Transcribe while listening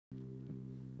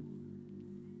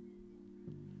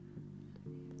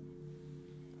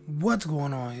What's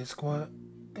going on, Hit Squad?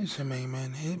 It's your main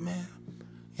man, Hitman,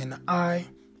 and I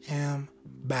am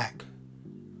back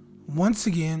once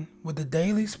again with the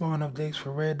daily spawn updates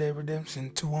for Red Dead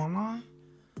Redemption 2 Online.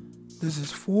 This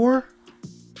is for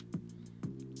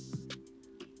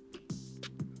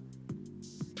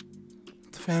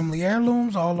the family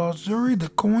heirlooms, all lost jewelry, the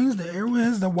coins, the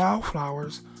arrowheads, the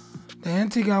wildflowers, the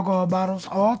antique alcohol bottles,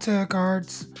 all tarot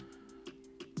cards,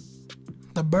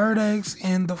 the bird eggs,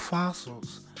 and the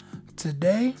fossils.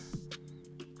 Today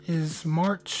is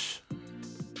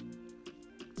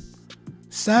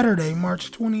Saturday,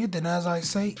 March 20th, and as I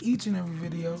say each and every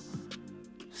video,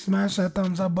 smash that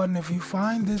thumbs up button if you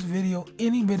find this video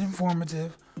any bit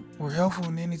informative or helpful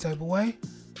in any type of way.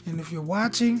 And if you're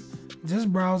watching,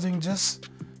 just browsing, just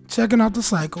checking out the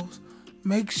cycles,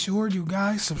 make sure you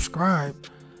guys subscribe.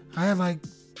 I had like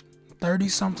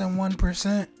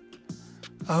 30-something%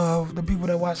 of the people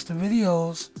that watch the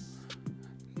videos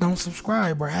don't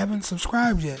subscribe or haven't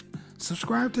subscribed yet.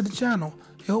 Subscribe to the channel.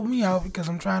 Help me out because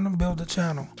I'm trying to build the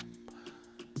channel.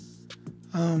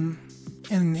 And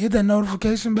hit that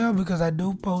notification bell because I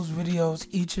do post videos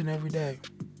each and every day.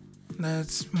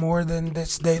 That's more than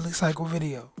this daily cycle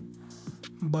video.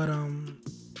 But I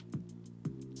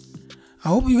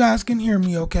hope you guys can hear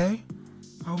me okay.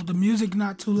 I hope the music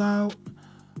not too loud.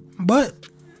 But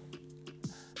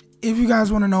if you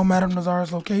guys want to know Madame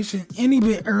Nazar's location any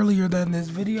bit earlier than this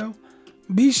video,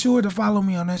 be sure to follow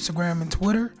me on Instagram and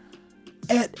Twitter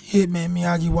at Hitman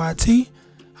Miyagii YT.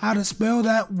 How to spell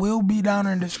that will be down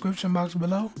in the description box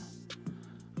below,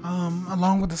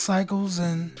 along with the cycles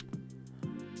and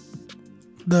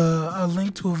a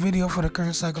link to a video for the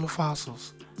current cycle of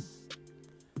fossils.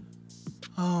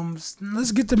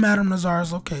 Let's get to Madame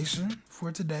Nazar's location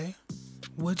for today,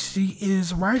 which she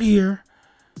is right here.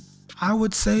 I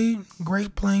would say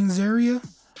Great Plains area.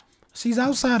 She's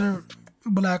outside of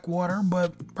Blackwater,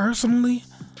 but personally,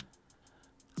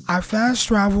 I fast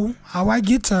travel. How I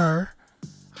get to her,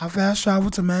 I fast travel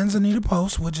to Manzanita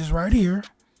Post, which is right here,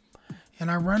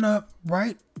 and I run up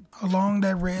right along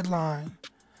that red line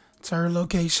to her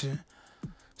location.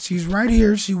 She's right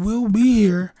here. She will be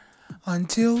here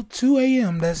until 2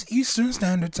 a.m. That's Eastern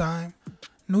Standard Time,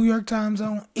 New York time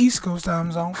zone, East Coast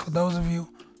time zone, for those of you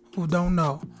who don't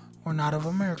know or not of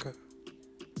America.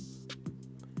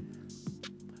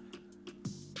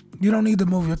 You don't need to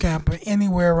move your camper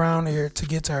anywhere around here to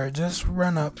get to her. Just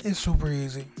run up. It's super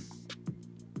easy.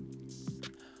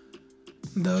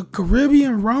 The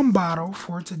Caribbean rum bottle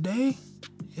for today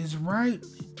is right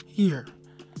here.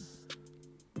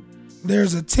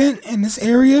 There's a tent in this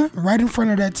area. Right in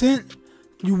front of that tent,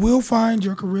 you will find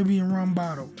your Caribbean rum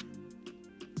bottle.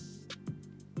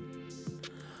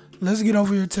 Let's get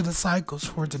over here to the cycles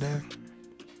for today.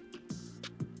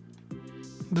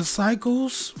 The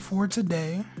cycles for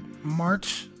today,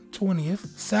 March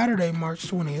 20th, Saturday, March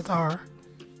 20th, are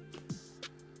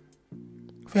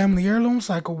Family Heirloom,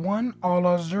 Cycle 1, All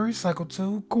Lost Jewelry, Cycle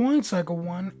 2, Coin, Cycle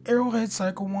 1, Arrowhead,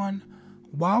 Cycle 1,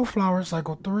 Wildflower,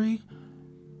 Cycle 3,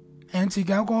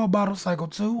 Antique Alcohol Bottle, Cycle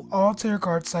 2, All Tarot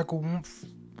Cards, Cycle 1,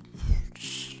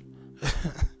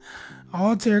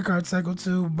 All Tarot Cards, Cycle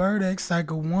 2, Bird Egg,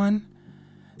 Cycle 1,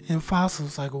 and Fossil,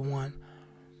 Cycle 1.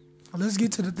 Let's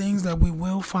get to the things that we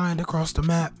will find across the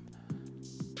map,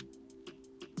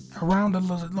 around the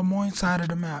Lemoyne side of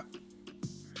the map.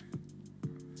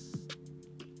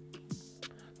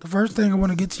 The first thing I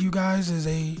want to get to you guys is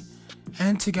a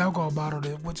antique alcohol bottle,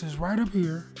 which is right up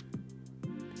here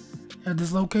at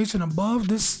this location above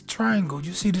this triangle.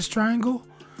 You see this triangle?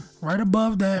 Right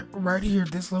above that, right here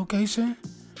at this location,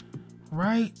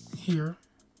 right here,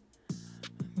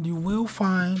 you will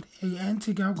find an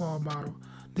antique alcohol bottle.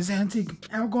 This antique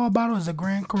alcohol bottle is a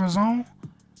Grand Corazon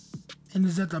and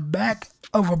is at the back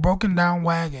of a broken down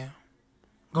wagon.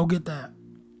 Go get that.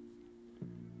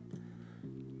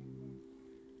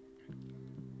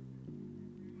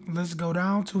 Let's go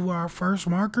down to our first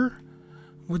marker,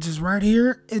 which is right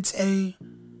here. It's a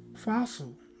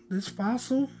fossil. This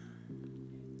fossil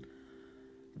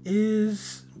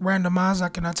is randomized. I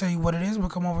cannot tell you what it is, but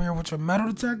come over here with your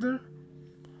metal detector,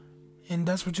 and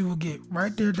that's what you will get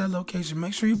right there at that location.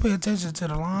 Make sure you pay attention to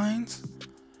the lines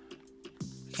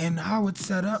and how it's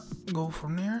set up. Go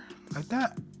from there like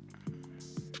that.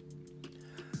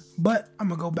 But I'm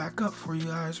gonna go back up for you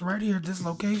guys. Right here at this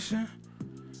location,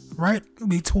 right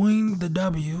between the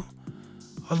W,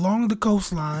 along the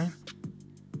coastline,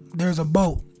 there's a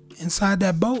boat. Inside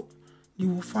that boat, you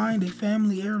will find a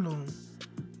family heirloom.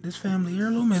 This family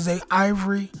heirloom is a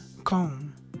ivory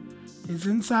comb. It's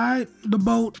inside the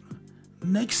boat,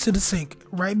 next to the sink,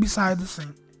 right beside the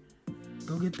sink.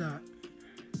 Go get that.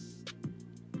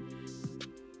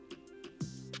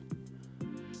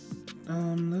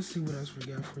 Let's see what else we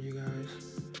got for you guys.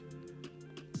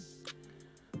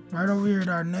 Right over here at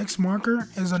our next marker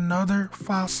is another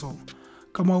fossil.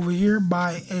 Come over here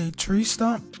by a tree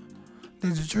stump.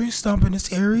 There's a tree stump in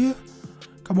this area.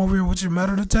 Come over here with your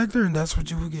metal detector and that's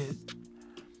what you will get.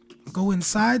 Go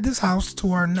inside this house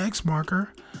to our next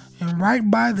marker, and right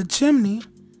by the chimney,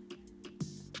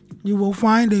 you will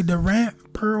find a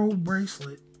Durant pearl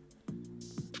bracelet.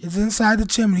 It's inside the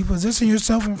chimney. Position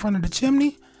yourself in front of the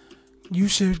chimney. You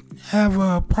should have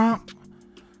a prompt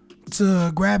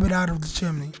to grab it out of the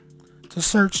chimney, to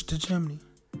search the chimney.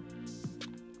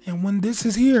 And when this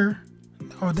is here,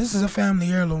 or this is a family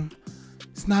heirloom.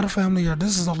 It's not a family heirloom.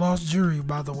 This is a lost jewelry,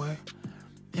 by the way.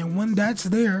 And when that's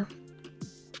there,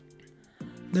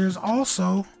 there's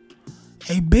also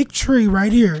a big tree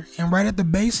right here. And right at the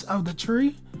base of the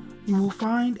tree, you will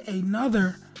find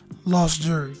another lost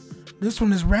jewelry. This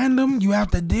one is random. You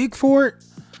have to dig for it.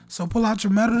 So pull out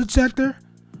your metal detector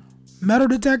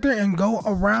and go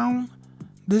around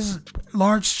this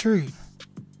large tree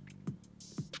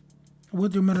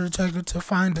with your metal detector to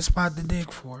find the spot to dig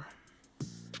for.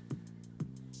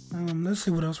 Let's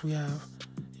see what else we have.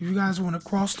 If you guys want to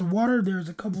cross the water, there's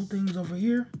a couple things over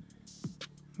here.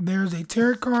 There's a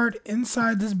tarot card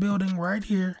inside this building right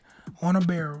here on a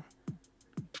barrel.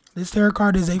 This tarot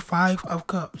card is a 5 of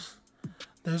cups.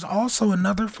 There's also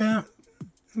another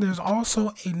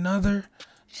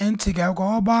antique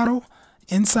alcohol bottle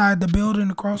inside the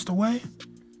building across the way,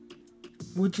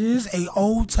 which is a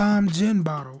old time gin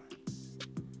bottle.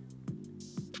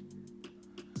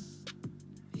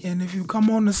 And if you come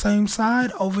on the same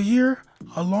side over here,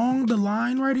 along the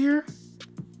line right here,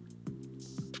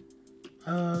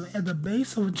 at the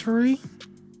base of a tree,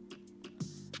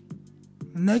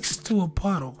 next to a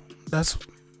puddle. That's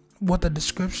what the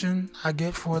description I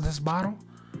get for this bottle.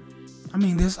 I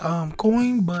mean this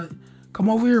coin, but come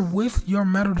over here with your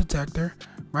metal detector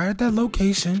right at that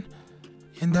location,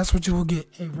 and that's what you will get,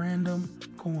 a random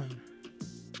coin.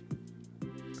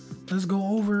 Let's go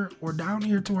over or down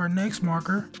here to our next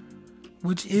marker,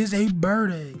 which is a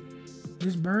bird egg.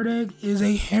 This bird egg is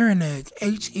a heron egg,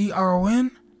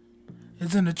 Heron.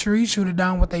 It's in a tree. Shoot it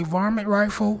down with a varmint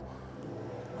rifle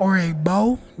or a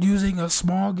bow using a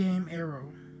small game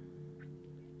arrow.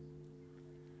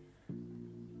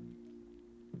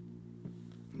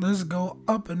 Let's go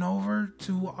up and over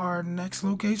to our next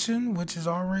location, which is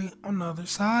already on the other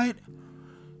side.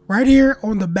 Right here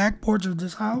on the back porch of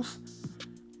this house,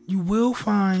 you will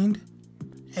find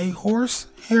a horse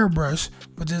hairbrush,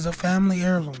 which is a family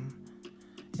heirloom.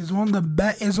 It's on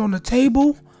the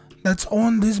table that's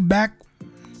on this back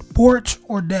porch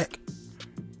or deck.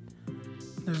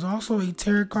 There's also a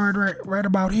tarot card right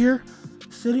about here,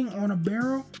 sitting on a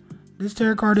barrel. This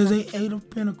tarot card is a 8 of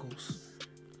Pentacles.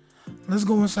 Let's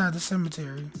go inside the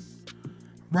cemetery.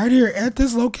 Right here at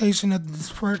this location, at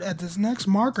this next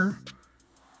marker,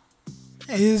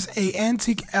 is a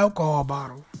antique alcohol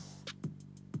bottle.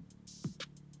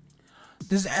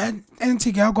 This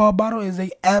antique alcohol bottle is a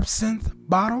absinthe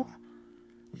bottle.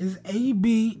 It's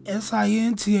ABSINTHE.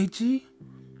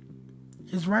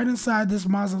 It's right inside this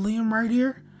mausoleum right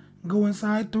here. Go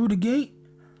inside through the gate,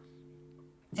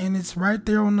 and it's right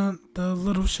there on the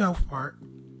little shelf part.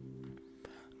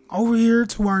 Over here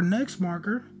to our next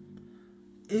marker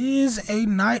is a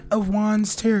Knight of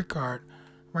Wands tarot card.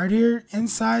 Right here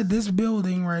inside this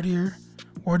building right here,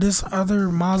 or this other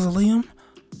mausoleum,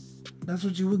 that's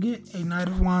what you will get, a Knight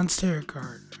of Wands tarot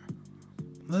card.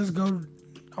 Let's go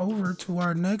over to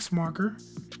our next marker,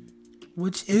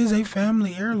 which is a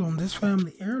family heirloom. This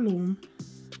family heirloom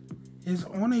is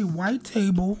on a white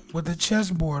table with a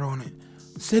chessboard on it.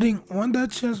 Sitting on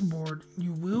that chessboard,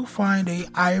 you will find a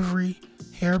ivory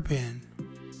hairpin.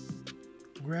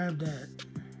 Grab that.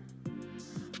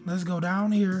 Let's go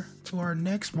down here to our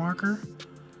next marker,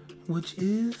 which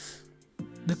is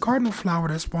the cardinal flower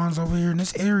that spawns over here in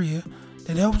this area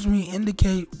that helps me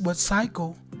indicate what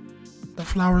cycle the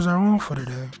flowers are on for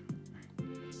today.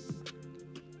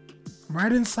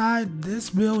 Right inside this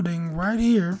building right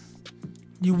here,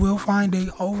 you will find a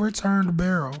overturned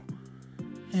barrel.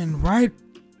 And right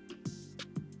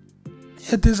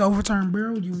at this overturned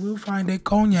barrel, you will find a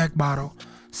cognac bottle,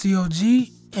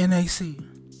 COGNAC.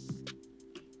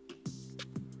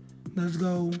 Let's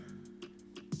go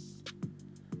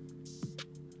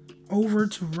over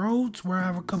to roads where I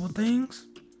have a couple things.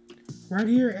 Right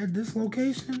here at this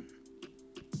location,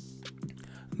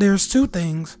 there's two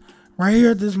things. Right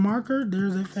here at this marker,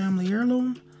 there's a family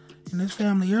heirloom, and this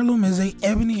family heirloom is a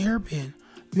ebony hairpin.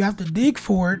 You have to dig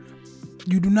for it.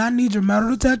 You do not need your metal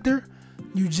detector.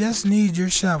 You just need your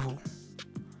shovel.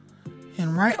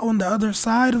 And right on the other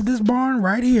side of this barn,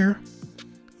 right here,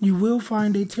 you will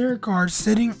find a tarot card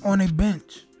sitting on a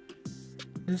bench.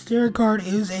 This tarot card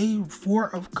is a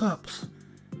Four of Cups.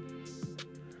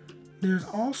 There's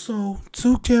also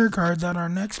two tarot cards at our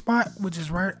next spot, which is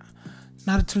right,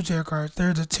 not two tarot cards.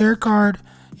 There's a tarot card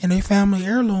and a family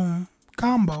heirloom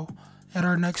combo at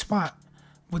our next spot,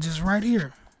 which is right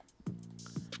here.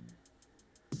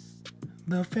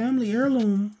 The family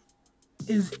heirloom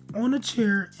is on a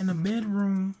chair in a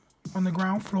bedroom on the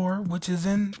ground floor, which is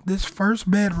in this first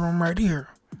bedroom right here.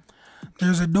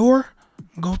 There's a door.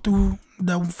 Go through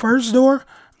the first door,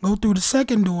 go through the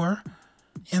second door,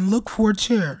 and look for a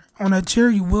chair. On that chair,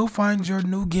 you will find your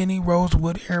New Guinea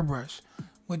rosewood hairbrush,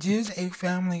 which is a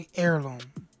family heirloom.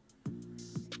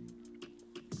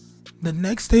 The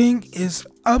next thing is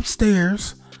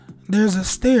upstairs. There's a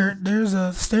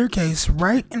staircase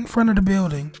right in front of the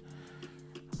building.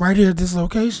 Right here at this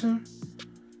location.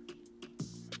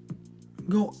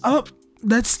 Go up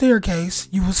that staircase.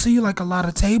 You will see like a lot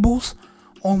of tables.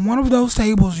 On one of those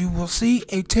tables, you will see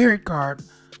a tarot card.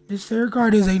 This tarot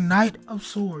card is a Knight of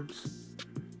Swords.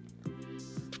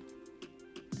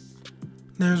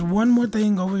 There's one more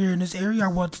thing over here in this area I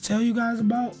want to tell you guys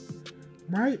about.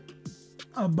 Right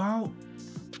about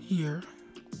here,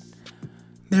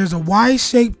 there's a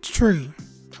Y-shaped tree,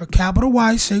 a capital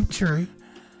Y-shaped tree.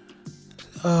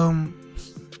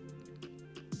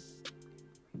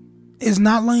 Is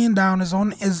not laying down. Is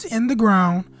in the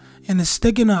ground and is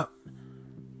sticking up.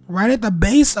 Right at the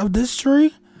base of this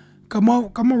tree, come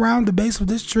around the base of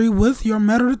this tree with your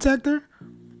metal detector,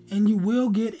 and you will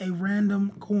get a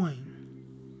random coin.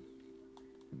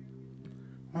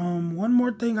 One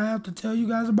more thing I have to tell you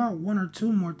guys about. One or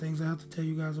two more things I have to tell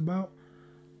you guys about.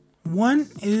 One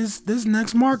is this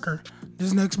next marker.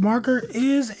 This next marker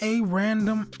is a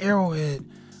random arrowhead.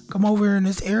 Come over here in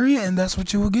this area, and that's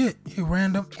what you will get, a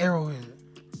random arrowhead.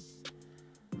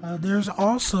 There's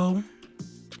also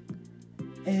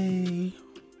a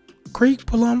creek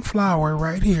plum flower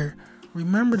right here.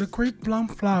 Remember, the creek plum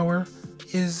flower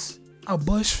is a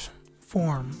bush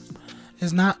form.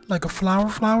 It's not like a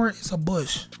flower, it's a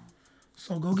bush.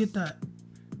 So go get that.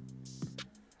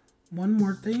 One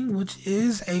more thing, which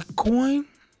is a coin.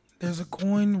 There's a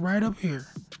coin right up here.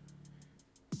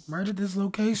 Right at this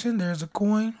location, there's a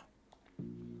coin.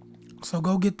 So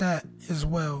go get that as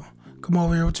well. Come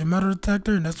over here with your metal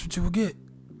detector, and that's what you will get.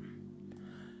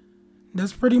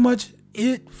 That's pretty much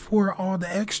it for all the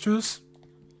extras.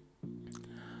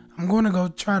 I'm going to go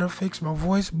try to fix my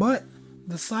voice, but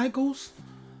the cycles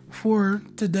for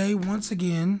today, once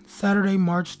again, Saturday,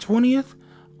 March 20th,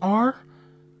 are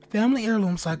Family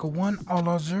Heirloom Cycle 1, All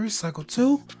Lost Jewelry Cycle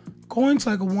 2, Coin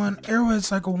Cycle 1, Arrowhead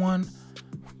Cycle 1,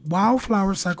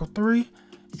 Wildflower Cycle 3,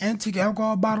 Antique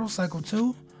Alcohol Bottle Cycle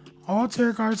 2, All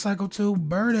Tarot Cards Cycle 2,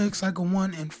 Bird Egg Cycle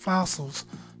 1, and Fossils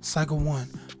Cycle 1.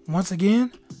 Once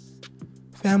again,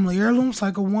 Family Heirloom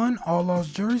Cycle 1, All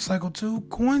Lost Jewelry Cycle 2,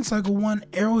 Coin Cycle 1,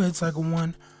 Arrowhead Cycle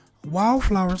 1,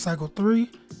 Wildflower Cycle 3,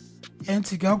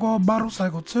 Antique Alcohol Bottle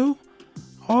Cycle 2,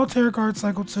 All Tarot Cards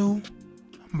Cycle 2,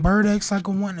 Bird Egg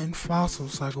Cycle 1, and Fossil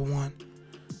Cycle 1.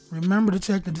 Remember to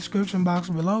check the description box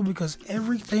below because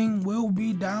everything will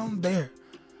be down there.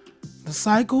 The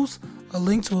cycles, a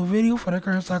link to a video for the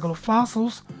current cycle of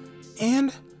fossils,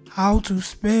 and how to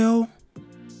spell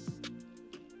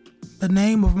the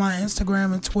name of my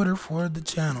Instagram and Twitter for the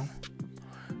channel.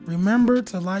 Remember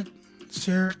to like,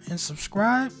 share, and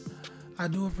subscribe. I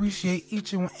do appreciate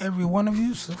each and every one of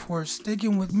you for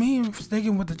sticking with me and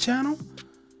sticking with the channel,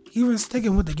 even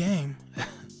sticking with the game.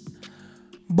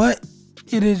 But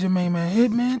it is your main man,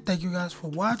 Hitman. Thank you guys for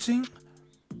watching,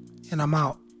 and I'm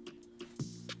out.